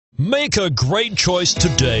Make a great choice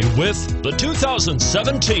today with the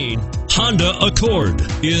 2017 Honda Accord.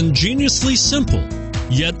 Ingeniously simple,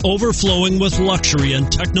 yet overflowing with luxury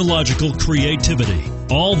and technological creativity.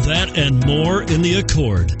 All that and more in the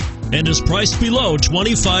Accord, and is priced below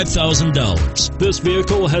 $25,000. This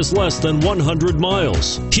vehicle has less than 100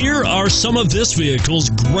 miles. Here are some of this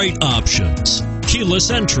vehicle's great options: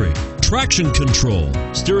 keyless entry, traction control,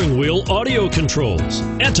 steering wheel audio controls,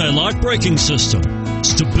 anti-lock braking system,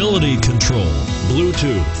 stability control,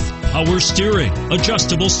 Bluetooth, power steering,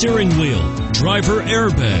 adjustable steering wheel, driver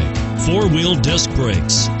airbag, four-wheel disc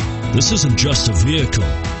brakes. This isn't just a vehicle,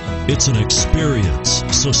 it's an experience.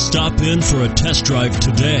 So stop in for a test drive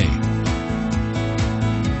today.